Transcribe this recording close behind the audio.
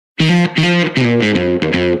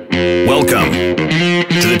Welcome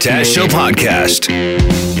to the Taz Show podcast.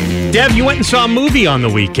 Dev, you went and saw a movie on the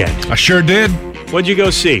weekend. I sure did. What'd you go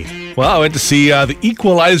see? Well, I went to see The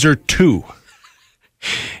Equalizer 2.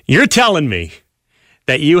 You're telling me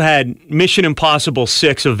that you had Mission Impossible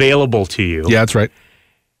 6 available to you. Yeah, that's right.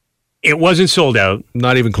 It wasn't sold out.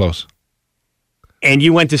 Not even close. And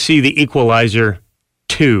you went to see The Equalizer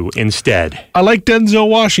 2 instead. I like Denzel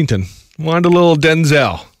Washington. Wanted a little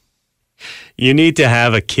Denzel. You need to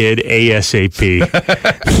have a kid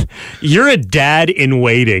ASAP. You're a dad in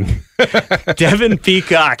waiting. Devin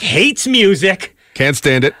Peacock hates music. Can't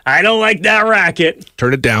stand it. I don't like that racket.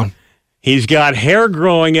 Turn it down. He's got hair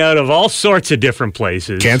growing out of all sorts of different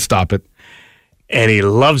places. Can't stop it. And he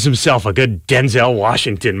loves himself a good Denzel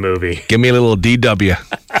Washington movie. Give me a little DW.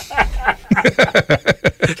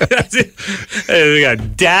 That's it. They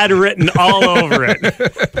got dad written all over it.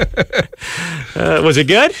 Was it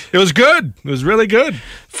good? It was good. It was really good.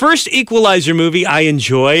 First Equalizer movie I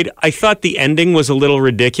enjoyed. I thought the ending was a little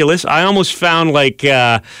ridiculous. I almost found like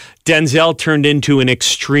Denzel turned into an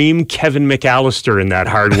extreme Kevin McAllister in that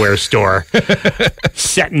hardware store,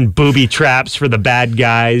 setting booby traps for the bad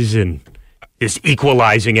guys and is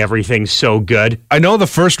equalizing everything so good. I know the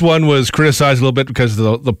first one was criticized a little bit because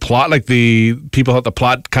the plot, like the people thought the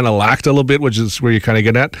plot kind of lacked a little bit, which is where you're kind of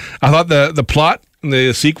getting at. I thought the plot in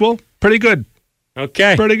the sequel, pretty good.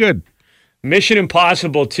 Okay. Pretty good. Mission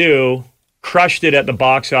Impossible 2 crushed it at the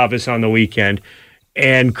box office on the weekend,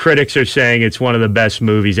 and critics are saying it's one of the best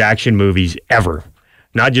movies, action movies ever.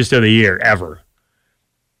 Not just of the year, ever.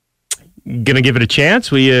 Gonna give it a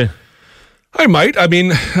chance? Will you... I might. I mean,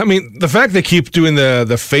 the fact they keep doing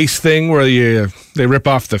the face thing where they rip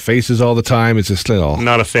off the faces all the time is just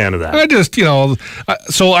not a fan of that. I just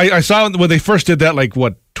so I saw when they first did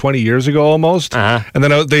that 20 years ago almost, and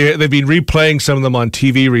then they've been replaying some of them on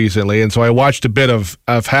TV recently, and so I watched a bit of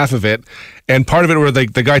half of it, and part of it where the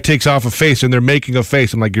guy takes off a face and they're making a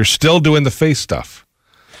face. I'm like, you're still doing the face stuff.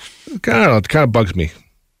 It kind of bugs me.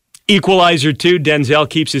 Equalizer 2, Denzel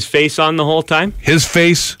keeps his face on the whole time. His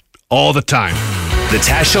face. All the time. The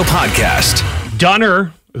Taz Show podcast.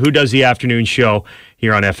 Dunner, who does the afternoon show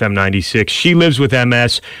here on FM 96, she lives with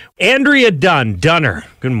MS. Andrea Dunner,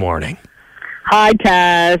 good morning. Hi,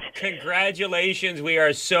 Taz. Congratulations. We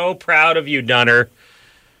are so proud of you, Dunner.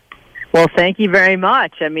 Well, thank you very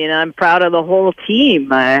much. I mean, I'm proud of the whole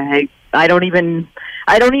team. I don't even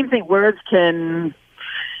think words can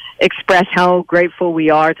express how grateful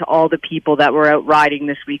we are to all the people that were out riding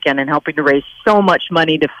this weekend and helping to raise so much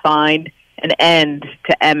money to find an end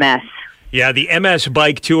to MS. Yeah, the MS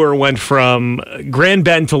bike tour went from Grand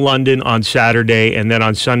Bend to London on Saturday, and then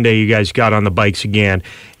on Sunday you guys got on the bikes again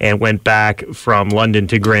and went back from London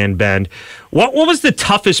to Grand Bend. What was the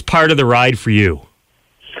toughest part of the ride for you?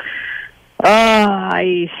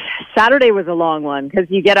 Saturday was a long one because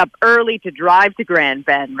you get up early to drive to Grand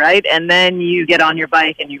Bend, right? And then you get on your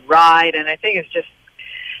bike and you ride. And I think it's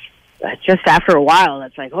just after a while,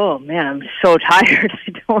 it's like, oh man, I'm so tired.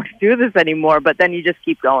 I don't want to do this anymore. But then you just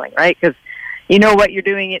keep going, right? Because you know what you're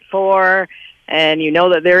doing it for, and you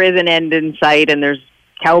know that there is an end in sight, and there's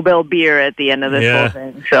cowbell beer at the end of this whole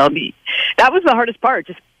thing. So that was the hardest part,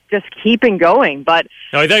 just keeping going. But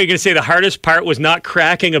no, I thought you were going to say the hardest part was not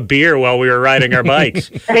cracking a beer while we were riding our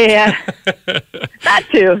bikes. Yeah, that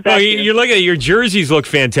too. You look at your jerseys look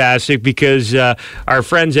fantastic because our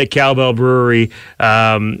friends at Cowbell Brewery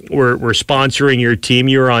were sponsoring your team.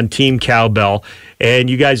 You were on Team Cowbell, and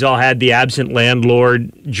you guys all had the Absent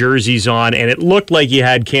Landlord jerseys on, and it looked like you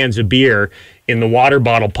had cans of beer in the water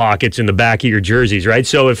bottle pockets in the back of your jerseys, right?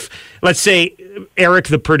 So if, let's say, Eric,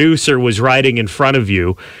 the producer, was riding in front of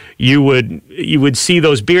you, you would see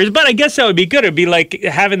those beers. But I guess that would be good. It'd be like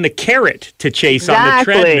having the carrot to chase on the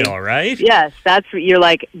treadmill, right? Yes, that's what you're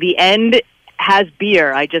like. The end has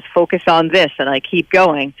beer. I just focus on this and I keep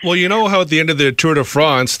going. Well, you know how at the end of the Tour de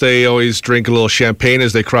France, they always drink a little champagne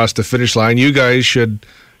as they cross the finish line. You guys should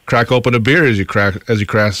crack open a beer as you cross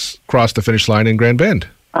the finish line in Grand Bend.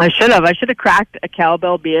 I should have cracked a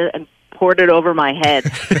cowbell beer and poured it over my head.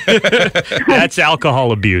 That's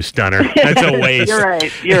alcohol abuse, Dunner. That's a waste.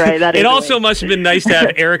 You're right. That is it also must have been nice to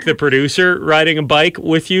have Eric, the producer, riding a bike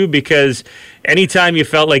with you, because anytime you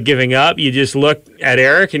felt like giving up, you just look at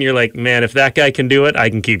Eric and you're like, man, if that guy can do it, I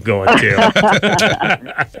can keep going too.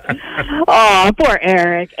 Oh, poor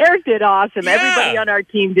Eric. Eric did awesome. Yeah. Everybody on our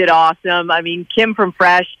team did awesome. I mean, Kim from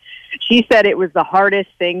Fresh, she said it was the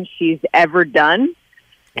hardest thing she's ever done.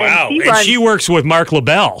 Wow, and she works with Mark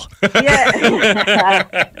LaBelle. Yeah,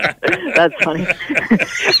 that's funny.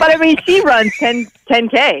 But I mean, she runs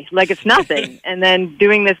 10K like it's nothing. And then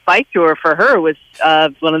doing this bike tour for her was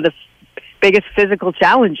one of the biggest physical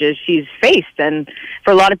challenges she's faced. And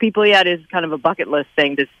for a lot of people, yeah, it is kind of a bucket list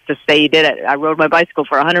thing to say you did it. I rode my bicycle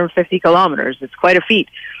for 150 kilometers. It's quite a feat.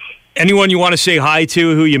 Anyone you want to say hi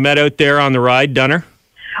to who you met out there on the ride, Dunner?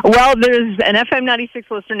 Well, there's an FM 96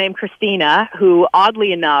 listener named Christina who,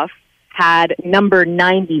 oddly enough, had number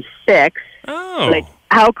 96. Oh. Like,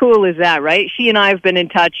 how cool is that, right? She and I have been in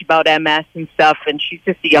touch about MS and stuff, and she's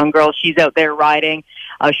just a young girl. She's out there riding.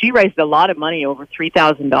 She raised a lot of money, over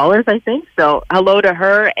 $3,000, I think. So hello to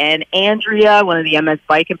her. And Andrea, one of the MS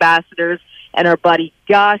Bike ambassadors, and our buddy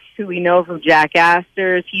Gus, who we know from Jack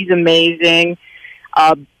Astor's. He's amazing.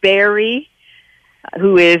 Barry,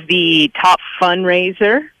 who is the top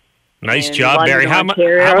fundraiser. Nice in job, London,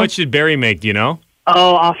 Barry. How much did Barry make, do you know?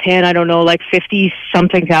 Oh, offhand, I don't know, like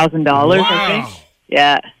 $50-something thousand, I think.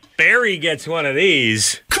 Yeah. Barry gets one of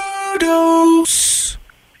these. Kudos.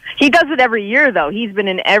 He does it every year, though. He's been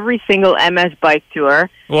in every single MS bike tour.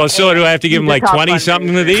 Well, so do I have to give him like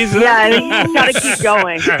 20-something of these? Yeah, I think he's got to keep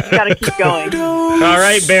going. He's got to keep going. All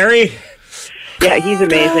right, Barry. Yeah, he's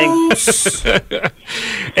amazing.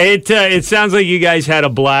 It sounds like you guys had a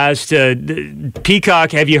blast.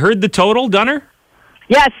 Peacock, have you heard the total, Dunner?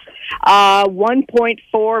 Yes,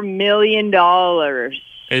 $1.4 million.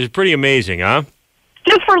 It's pretty amazing, huh?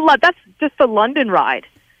 That's just the London ride.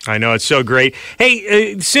 I know, it's so great.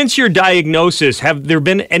 Hey, since your diagnosis, have there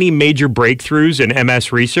been any major breakthroughs in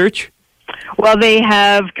MS research? Well, they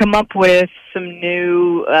have come up with some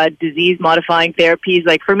new disease-modifying therapies.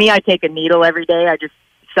 Like, for me, I take a needle every day. I just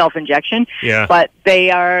self-injection. Yeah. But they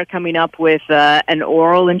are coming up with an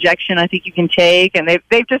oral injection I think you can take. And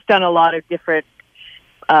they've just done a lot of different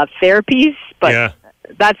therapies. But yeah.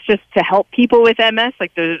 That's just to help people with MS.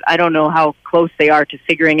 Like, I don't know how close they are to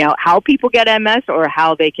figuring out how people get MS or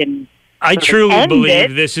how they can. I truly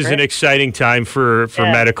believe this is an exciting time for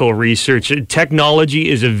medical research. Technology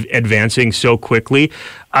is advancing so quickly.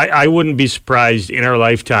 I wouldn't be surprised in our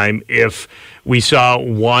lifetime if we saw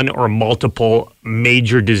one or multiple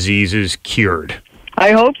major diseases cured.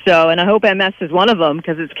 I hope so, and I hope MS is one of them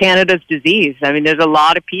because it's Canada's disease. I mean, there's a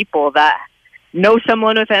lot of people that know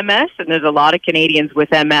someone with MS, and there's a lot of Canadians with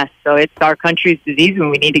MS. So it's our country's disease, and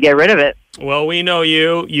we need to get rid of it. Well, we know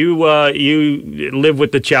you. You live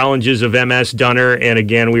with the challenges of MS, Dunner, and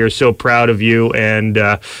again, we are so proud of you, and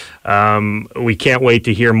we can't wait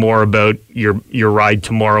to hear more about your ride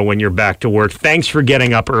tomorrow when you're back to work. Thanks for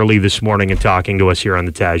getting up early this morning and talking to us here on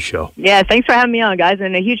the Taz Show. Yeah, thanks for having me on, guys,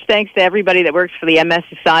 and a huge thanks to everybody that works for the MS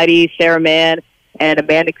Society, Sarah Mann, and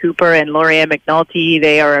Amanda Cooper and Lorianne McNulty.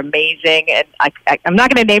 They are amazing. And I'm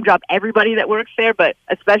not going to name drop everybody that works there, but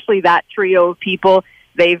especially that trio of people.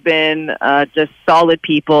 They've been just solid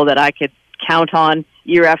people that I could count on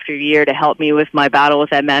year after year to help me with my battle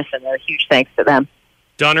with MS, and a huge thanks to them.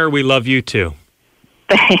 Dunner, we love you too.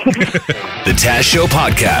 Thanks. The Taz Show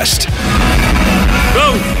Podcast.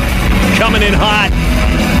 Boom! Coming in hot.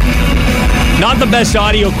 Not the best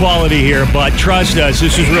audio quality here, but trust us,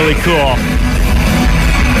 this is really cool.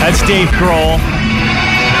 That's Dave Grohl.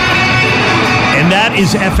 And that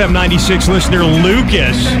is FM 96 listener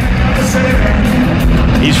Lucas.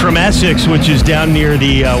 He's from Essex, which is down near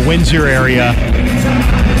the Windsor area.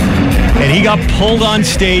 And he got pulled on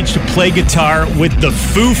stage to play guitar with the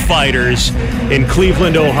Foo Fighters in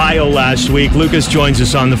Cleveland, Ohio last week. Lucas joins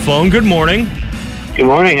us on the phone. Good morning. Good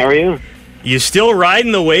morning. How are you? You still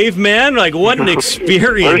riding the wave, man? Like, what an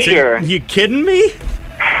experience. For sure. You kidding me?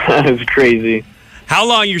 It's crazy. How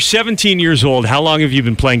long? You're 17 years old. How long have you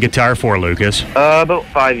been playing guitar for, Lucas? About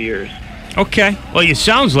 5 years. Okay. Well, it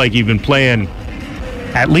sounds like you've been playing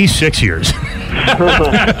at least 6 years.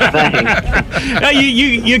 Thanks.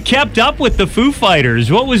 You kept up with the Foo Fighters.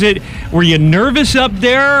 What was it? Were you nervous up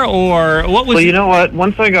there, or what was? Well, you know what?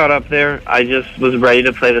 Once I got up there, I just was ready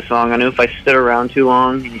to play the song. I knew if I stood around too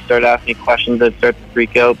long and you started asking me questions, I'd start to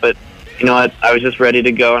freak out. But you know what? I was just ready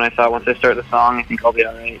to go, and I thought once I start the song, I think I'll be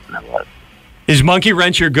all right. And I was. Is Monkey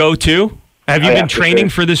Wrench your go-to? Have you been training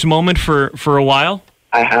for this moment for a while?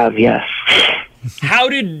 I have, yes. How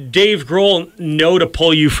did Dave Grohl know to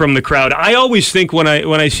pull you from the crowd? I always think when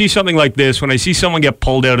I see something like this, when I see someone get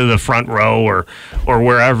pulled out of the front row or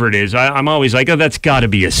wherever it is, I'm always like, oh, that's got to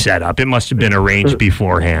be a setup. It must have been arranged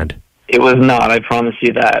beforehand. It was not, I promise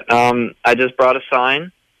you that. I just brought a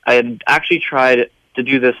sign. I had actually tried to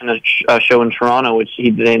do this in a show in Toronto, which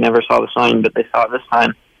they never saw the sign, but they saw it this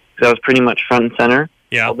time. Because I was pretty much front and center.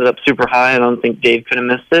 Yeah. Held it up super high. I don't think Dave could have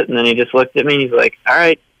missed it. And then he just looked at me and he's like, all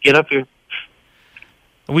right, get up here.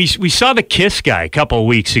 We saw the Kiss guy a couple of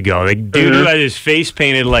weeks ago. The dude who had his face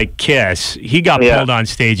painted like Kiss, he got pulled on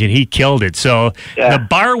stage and he killed it. So the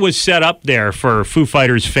bar was set up there for Foo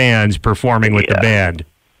Fighters fans performing with the band.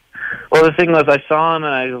 Well, the thing was, I saw him,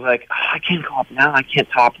 and I was like, I can't go up now. I can't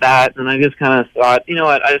top that. And I just kind of thought, you know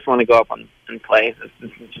what? I just want to go up and play.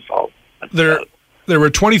 This is just all. There were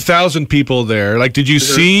 20,000 people there. Like, did you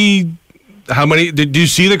see how many? Did you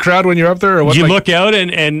see the crowd when you're up there? Or what, did you look out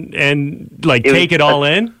and like take it all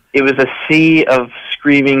in? It was a sea of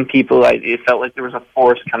screaming people. It felt like there was a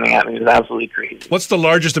force coming at me. It was absolutely crazy. What's the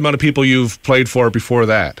largest amount of people you've played for before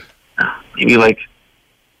that? Maybe like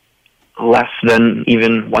less than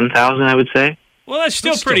even 1,000, I would say. Well, that's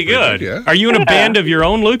still pretty good. Yeah. Are you in a band of your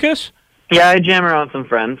own, Lucas? Yeah, I jam around with some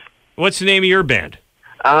friends. What's the name of your band?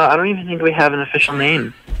 I don't even think we have an official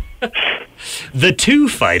name. The Two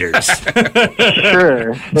Fighters.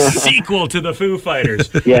 Sure. Sequel to the Foo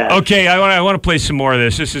Fighters. Yeah. Okay, I want to play some more of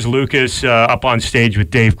this. This is Lucas up on stage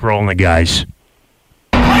with Dave Grohl and the guys.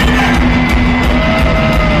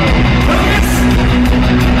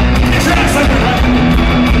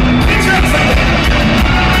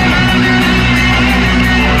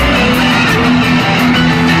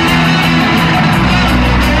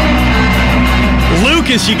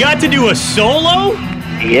 Lucas, you got to do a solo?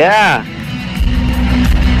 Yeah.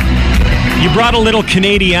 You brought a little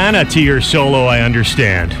Canadiana to your solo, I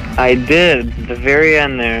understand. I did. At the very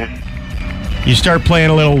end there. You start playing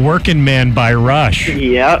a little Working Man by Rush.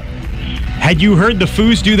 Yep. Had you heard the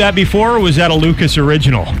Foos do that before, or was that a Lucas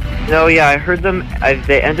original? No, yeah, I heard them.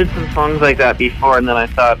 They ended some songs like that before, and then I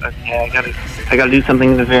thought, okay, I gotta do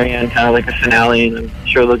something at the very end, kind of like a finale, and I'm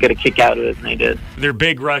sure they'll get a kick out of it, and they did. They're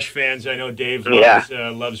big Rush fans. I know Dave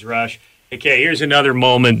loves Rush. Okay, here's another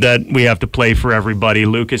moment that we have to play for everybody.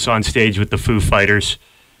 Lucas on stage with the Foo Fighters.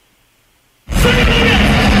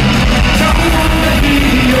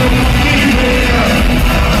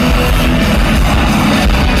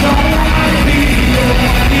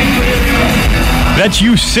 That's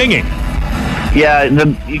you singing. Yeah,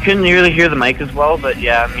 you couldn't really hear the mic as well, but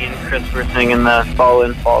yeah, me and Chris were singing the fall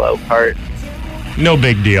in, fall out part. No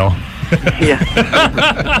big deal. Yeah.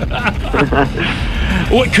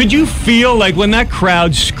 What could you feel like when that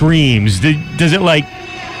crowd screams? Does it like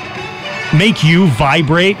make you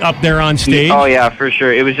vibrate up there on stage? Oh yeah, for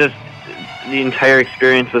sure. It was just the entire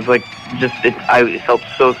experience was like it felt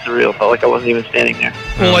so surreal. It felt like I wasn't even standing there.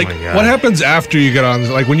 Well, like what happens after you get on?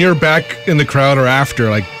 Like when you're back in the crowd or after?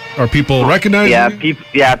 Like are people recognizing you?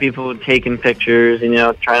 People taking pictures,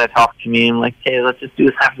 trying to talk to me. I'm like, hey, let's just do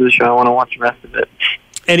this after the show. I want to watch the rest of it.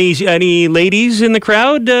 Any ladies in the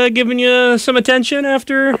crowd giving you some attention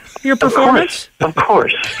after your performance? Of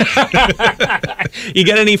course. You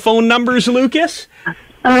got any phone numbers, Lucas?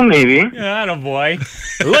 Maybe. Attaboy.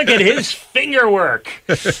 Look at his finger work.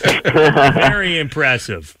 Very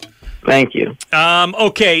impressive. Thank you.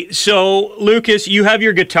 Okay, so Lucas, you have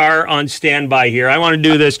your guitar on standby here. I want to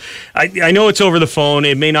do this. I know it's over the phone.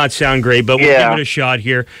 It may not sound great, but we'll give it a shot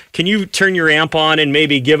here. Can you turn your amp on and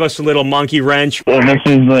maybe give us a little monkey wrench? Yeah, this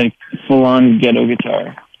is like full-on ghetto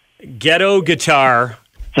guitar. Ghetto guitar.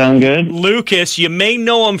 Sound good? Lucas, you may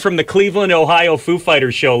know him from the Cleveland, Ohio Foo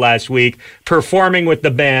Fighters show last week, performing with the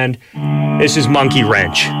band. This is Monkey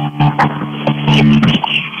Wrench.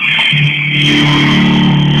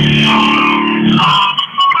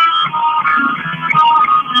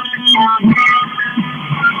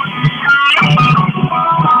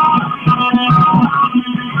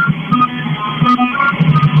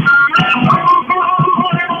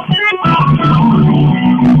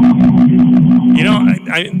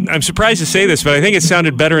 I'm surprised to say this, but I think it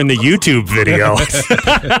sounded better in the YouTube video.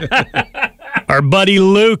 Our buddy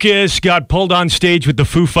Lucas got pulled on stage with the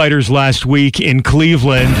Foo Fighters last week in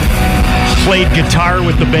Cleveland. Played guitar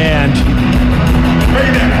with the band.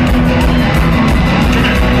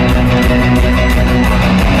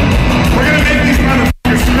 We're gonna make these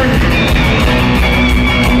motherfuckers scream.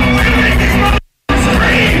 We're gonna make these motherfuckers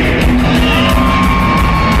scream.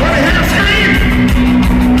 Wanna hear them scream?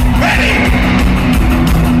 Ready?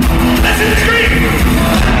 Listen to scream.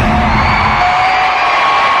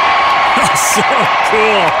 So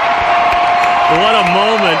cool. What a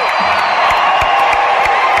moment.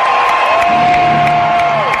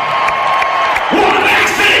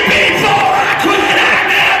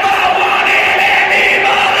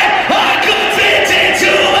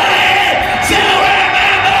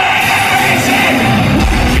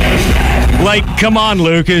 Like, come on,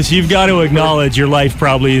 Lucas. You've got to acknowledge your life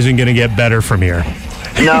probably isn't going to get better from here.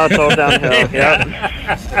 No, it's all downhill. Yeah,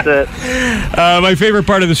 that's it. My favorite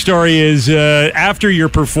part of the story is after your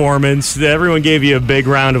performance, everyone gave you a big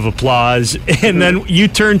round of applause, and then you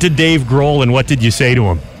turned to Dave Grohl, and what did you say to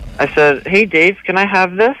him? I said, "Hey, Dave, can I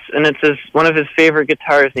have this?" And it's one of his favorite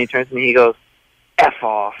guitars, and he turns to me, he goes, F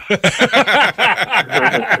off.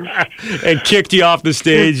 And kicked you off the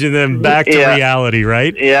stage and then back to reality,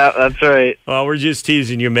 right? Yeah, that's right. Well, we're just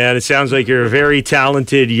teasing you, man. It sounds like you're a very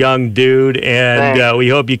talented young dude, and we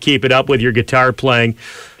hope you keep it up with your guitar playing.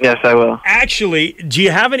 Yes, I will. Actually, do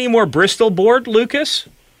you have any more Bristol board, Lucas?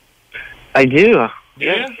 I do.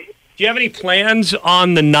 Yeah. Do you have any plans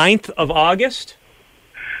on the 9th of August?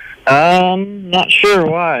 Not sure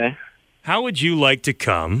why. How would you like to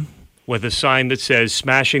come with a sign that says,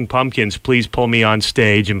 Smashing Pumpkins, please pull me on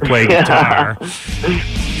stage and play guitar?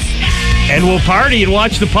 And we'll party and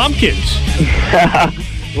watch the Pumpkins.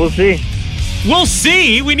 We'll see. We'll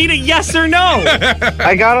see. We need a yes or no.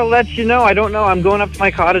 I gotta let you know. I don't know. I'm going up to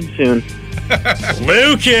my cottage soon.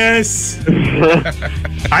 Lucas,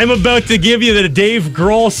 I'm about to give you the Dave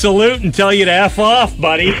Grohl salute and tell you to F off,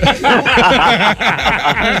 buddy. The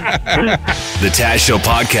Taz Show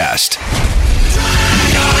podcast.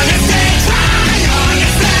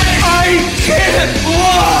 I can't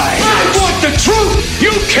lie! I want the truth!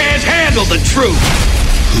 You can't handle the truth!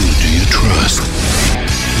 Who do you trust?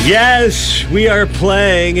 Yes, we are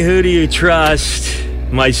playing Who Do You Trust?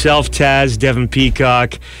 Myself, Taz, Devin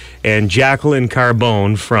Peacock, and Jacqueline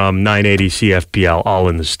Carbone from 980 CFPL all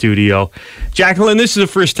in the studio. Jacqueline, this is the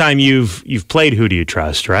first time you've played Who Do You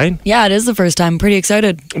Trust, right? Yeah, it is the first time. I'm pretty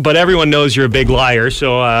excited. But everyone knows you're a big liar,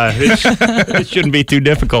 so it shouldn't be too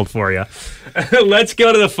difficult for you. Let's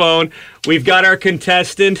go to the phone. We've got our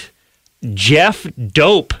contestant, Jeff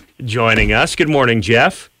Dope, joining us. Good morning,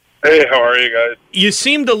 Jeff. Hey, how are you guys? You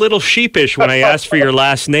seemed a little sheepish when I asked for your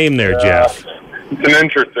last name there, Jeff. It's an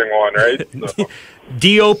interesting one, right? So,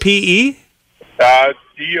 D-O-P-E?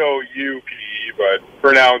 D-O-U-P-E, but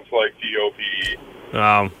pronounced like D-O-P-E.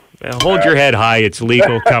 Hold your head high. It's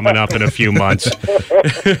legal coming up in a few months.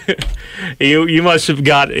 You must have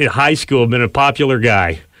got, in high school, been a popular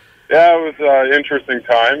guy. Yeah, it was an interesting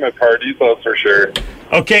time at parties, that's for sure.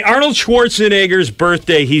 Okay, Arnold Schwarzenegger's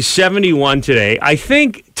birthday. He's 71 today. I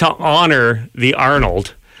think to honor the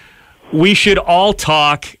Arnold, we should all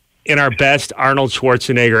talk in our best Arnold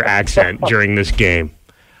Schwarzenegger accent during this game.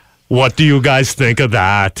 What do you guys think of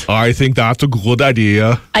that? I think that's a good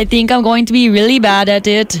idea. I think I'm going to be really bad at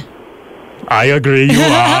it. I agree, you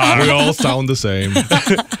are. We all sound the same.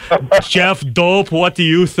 Jeff Dope, what do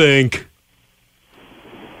you think?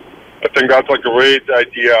 I think that's a great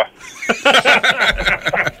idea.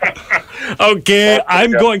 Okay,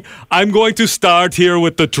 I'm going to start here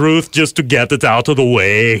with the truth just to get it out of the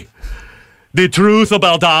way. The truth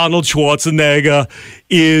about Arnold Schwarzenegger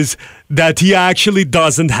is that he actually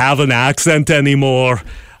doesn't have an accent anymore.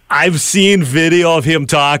 I've seen video of him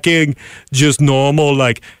talking just normal,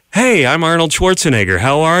 like, hey, I'm Arnold Schwarzenegger.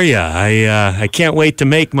 How are you? I can't wait to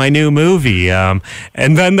make my new movie. And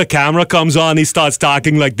then the camera comes on. He starts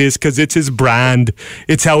talking like this because it's his brand.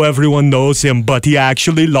 It's how everyone knows him. But he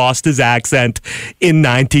actually lost his accent in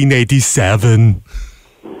 1987.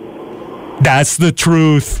 That's the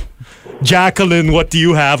truth. Jacqueline, what do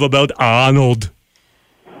you have about Arnold?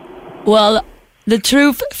 Well, the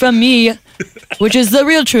truth from me, which is the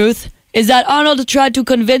real truth, is that Arnold tried to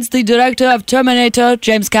convince the director of Terminator,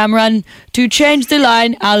 James Cameron, to change the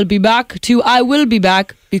line, I'll be back, to I will be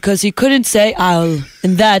back, because he couldn't say I'll.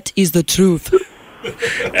 And that is the truth.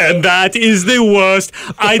 And that is the worst.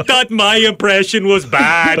 I thought my impression was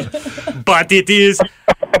bad, but it is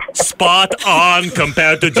spot on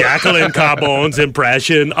compared to Jacqueline Carbone's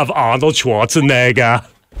impression of Arnold Schwarzenegger.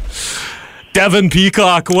 Devin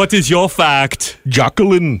Peacock, what is your fact?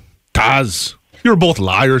 Jacqueline, Taz, you're both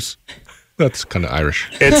liars. That's kind of Irish.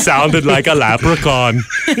 It sounded like a leprechaun.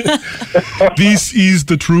 This is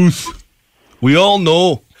the truth. We all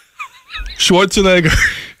know Schwarzenegger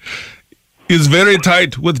is very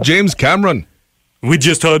tight with James Cameron. We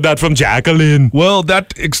just heard that from Jacqueline. Well,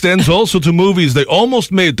 that extends also to movies they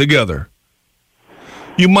almost made together.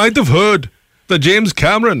 You might have heard that James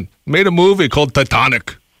Cameron made a movie called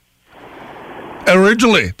Titanic.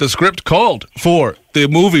 Originally, the script called for the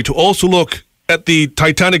movie to also look at the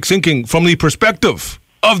Titanic sinking from the perspective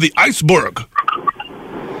of the iceberg.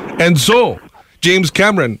 And so, James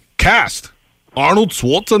Cameron cast Arnold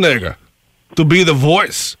Schwarzenegger to be the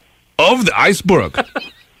voice of the iceberg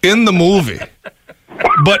in the movie.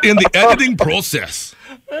 But in the editing process,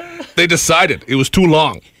 they decided it was too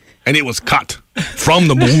long, and it was cut from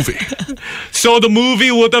the movie. So the movie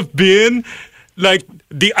would have been like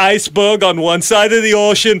the iceberg on one side of the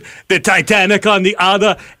ocean, the Titanic on the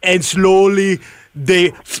other, and slowly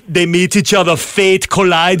they meet each other. Fate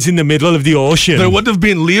collides in the middle of the ocean. There would have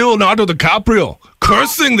been Leonardo DiCaprio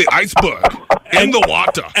cursing the iceberg in the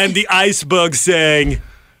water. And the iceberg saying,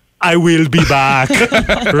 I will be back.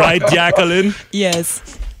 Right, Jacqueline?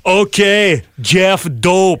 Yes. Okay, Jeff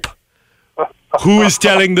Dope. Who is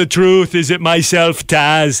telling the truth? Is it myself,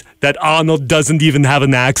 Taz, that Arnold doesn't even have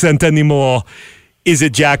an accent anymore? Is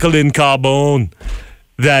it Jacqueline Carbone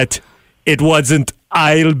that it wasn't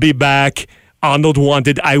I'll be back, Arnold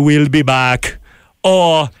wanted I will be back?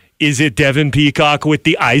 Or is it Devin Peacock with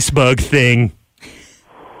the iceberg thing?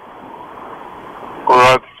 Well,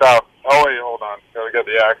 that's tough. Oh, wait, hold on. Gotta get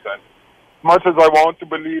the accent. As much as I want to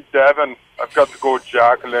believe Devin, I've got to go with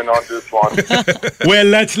Jacqueline on this one. Well,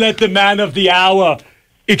 let's let the man of the hour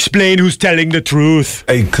explain who's telling the truth.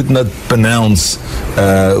 I could not pronounce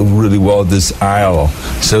really well this I'll.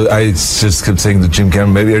 So I just kept saying to Jim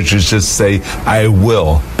Cameron, maybe I should just say, I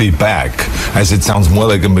will be back. I said, sounds more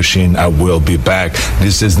like a machine, I will be back. And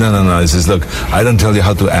he says, no. He says, look, I don't tell you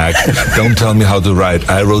how to act. Don't tell me how to write.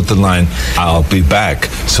 I wrote the line, I'll be back.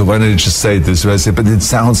 So why don't you just say it this way? I said, but it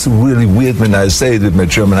sounds really weird when I say it with my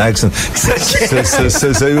German accent.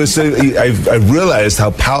 I realized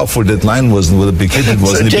how powerful that line was and what a big hit it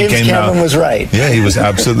was. So James Cameron was right. Yeah, he was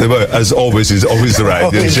absolutely right. As always, he's always right.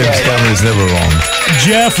 Always James right. Cameron is never wrong.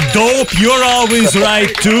 Jeff Dope, you're always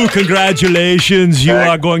right too. Congratulations. You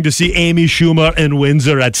are going to see Amy Schumer in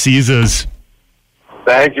Windsor at Caesars.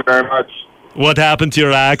 Thank you very much. What happened to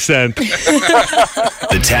your accent?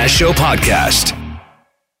 The Taz Show Podcast.